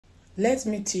Let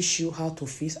me teach you how to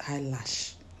fix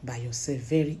eyelash by yourself.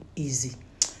 Very easy.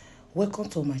 Welcome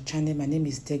to my channel. My name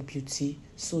is Deck Beauty.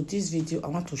 So this video I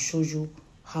want to show you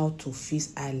how to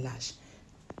fix eyelash.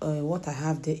 What I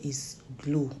have there is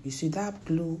glue. You see that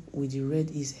glue with the red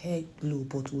is hair glue,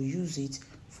 but we use it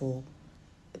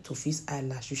to fix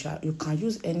eyelash. You can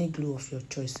use any glue of your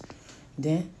choice.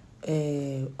 Then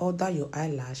order your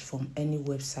eyelash from any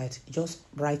website. Just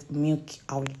write milk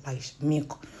eyelash,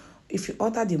 milk. If you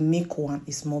order the milk one,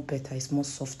 it's more better, it's more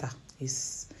softer.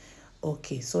 It's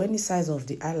okay. So any size of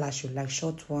the eyelash you like,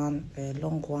 short one,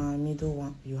 long one, middle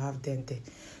one, you have them there.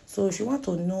 So if you want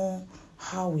to know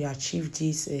how we achieve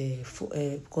this,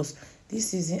 because this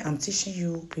season I'm teaching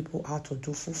you people how to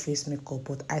do full face makeup,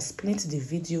 but I split the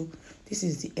video. This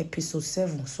is the episode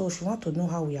 7. So if you want to know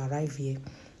how we arrive here,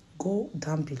 go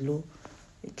down below.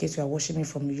 In case you are watching me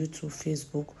from YouTube,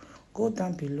 Facebook, go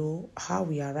down below. How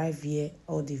we arrive here,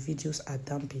 all the videos are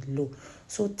down below.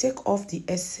 So take off the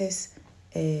excess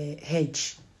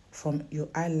edge from your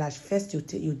eyelash. First you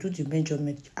do the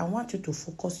measurement. I want you to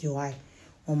focus your eye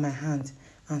on my hand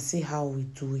and see how we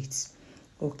do it.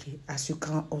 Okay, as you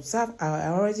can observe, I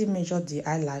already measured the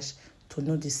eyelash to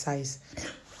know the size.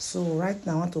 So right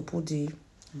now I want to put the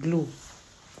glue.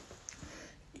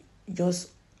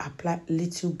 Just apply a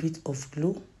little bit of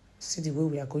glue. See the way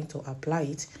we are going to apply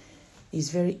it. It's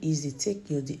very easy. Take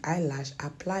the eyelash,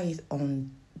 apply it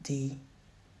on the,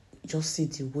 just see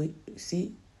the way,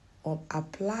 see,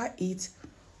 apply it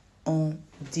on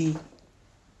the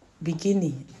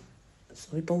beginning.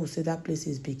 So people will say that place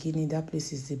is beginning, that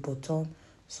place is the bottom.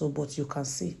 So, but you can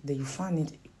see that you find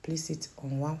it, place it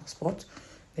on one spot.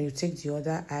 Then you take the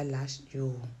other eyelash,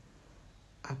 you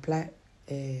apply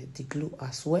the glue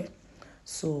as well.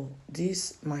 So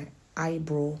this my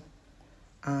eyebrow,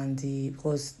 and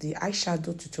because the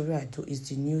eyeshadow tutorial I do is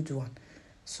the nude one.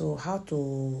 So how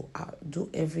to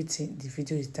do everything, the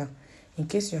video is done. In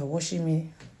case you are watching me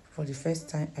for the first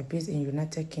time, I based in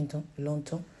United Kingdom,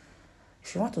 London.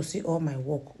 If you want to see all my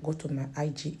work, go to my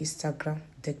IG, Instagram,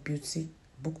 Deck Beauty.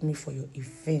 Book me for your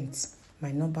events.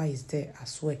 My number is there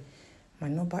as well. My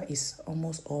number is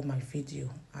almost all my video.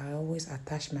 I always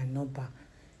attach my number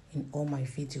in all my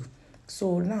video.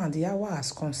 So now the hour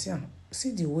has come.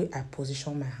 See the way I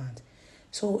position my hand.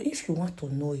 So if you want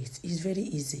to know it, it's very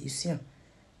easy. You see,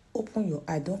 open your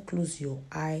eye. Don't close your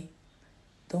eye.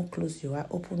 Don't close your eye.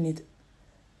 Open it.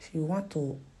 If you want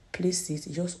to place it,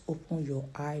 just open your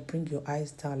eye. Bring your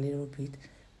eyes down a little bit.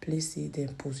 Place it,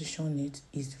 then position it.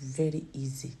 It's very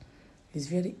easy. It's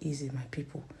very easy, my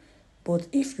people. But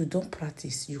if you don't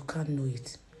practice, you can't know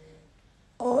it.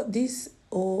 All this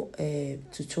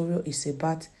tutorial is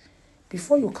about,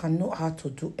 before you can know how to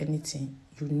do anything,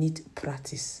 you need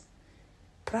practice.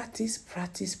 Practice,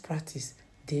 practice, practice.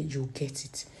 Then you get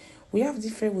it. We have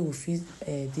different ways to fix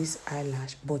this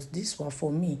eyelash, but this one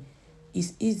for me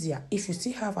is easier. If you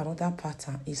still have another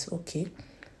pattern, it's okay.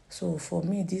 So for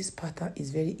me, this pattern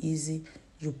is very easy.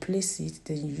 You place it,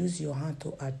 then you use your hand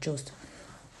to adjust.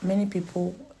 Many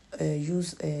people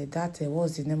use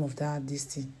what's the name of this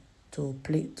thing, to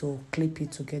clip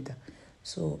it together.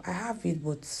 So I have it,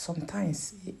 but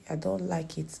sometimes I don't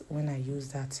like it when I use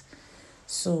that.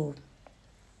 So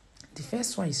the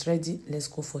first one is ready. Let's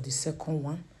go for the second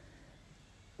one.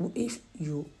 If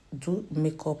you do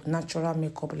makeup, natural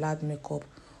makeup, lab makeup,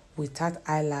 without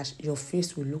eyelash, your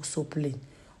face will look so plain.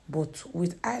 But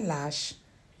with eyelash,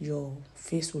 your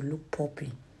face will look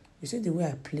popping. You see the way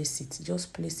I place it?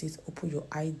 Just place it, open your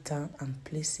eye down and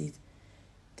place it.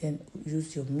 Then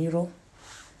use your mirror.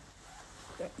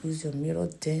 Use your mirror,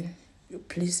 then you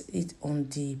place it on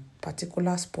the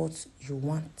particular spot you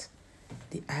want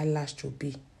the eyelash to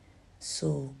be.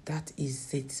 So that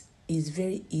is it. It's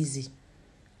very easy.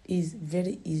 It's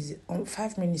very easy. On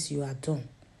 5 minutes you are done.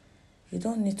 You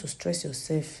don't need to stress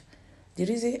yourself. The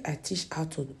reason I teach how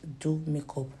to do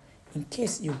makeup, in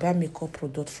case you buy makeup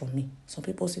product from me, some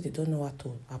people say they don't know how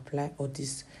to apply all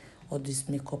this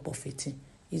makeup of it.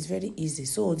 It's very easy.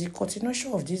 So the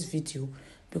continuation of this video,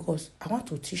 because I want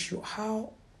to teach you how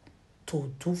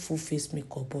to do full face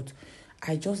makeup, but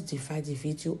I just divide the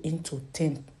video into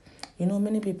 10. You know,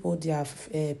 many people, their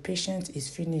patience is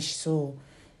finished. So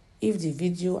if the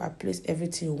video, I place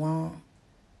everything in one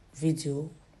video,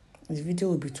 the video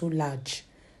will be too large.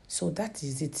 So that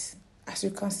is it. As you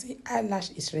can see,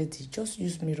 eyelash is ready. Just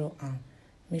use mirror and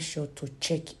make sure to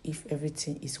check if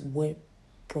everything is well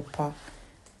proper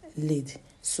laid.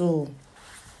 So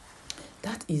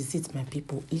that is it, my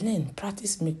people. Learn,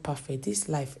 practice, make perfect. This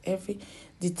life,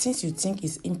 the things you think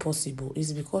is impossible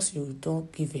is because you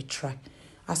don't give a try.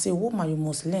 As a woman, you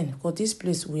must learn, because this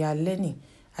place we are learning.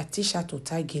 I teach how to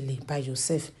tie gele by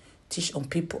yourself. teach on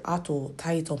people, how to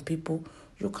tie it on people.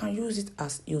 You can use it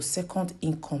as your second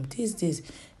income. These days,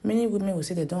 many women will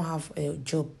say they don't have a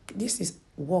job. This is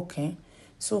working.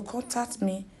 So contact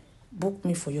me, book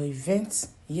me for your events.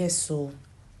 Yes, so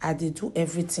I did do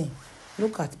everything.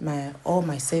 Look at all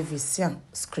my service. See,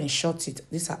 screenshot it.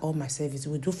 These are all my service.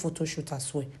 We do photo shoot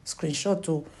as well. Screenshot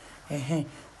to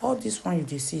all this one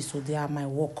you see, so they are my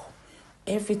work.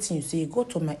 Everything you see, go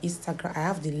to my Instagram. I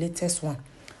have the latest one.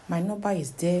 My number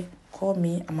is there. Call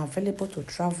me. I'm available to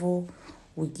travel.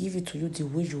 We give it to you the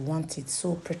way you want it.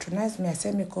 So patronize me. I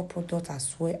sell makeup product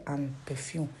as well and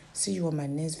perfume. See you on my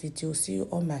next video. See you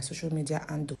on my social media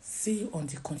handle. See you on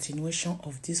the continuation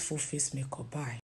of this full face makeup. Bye.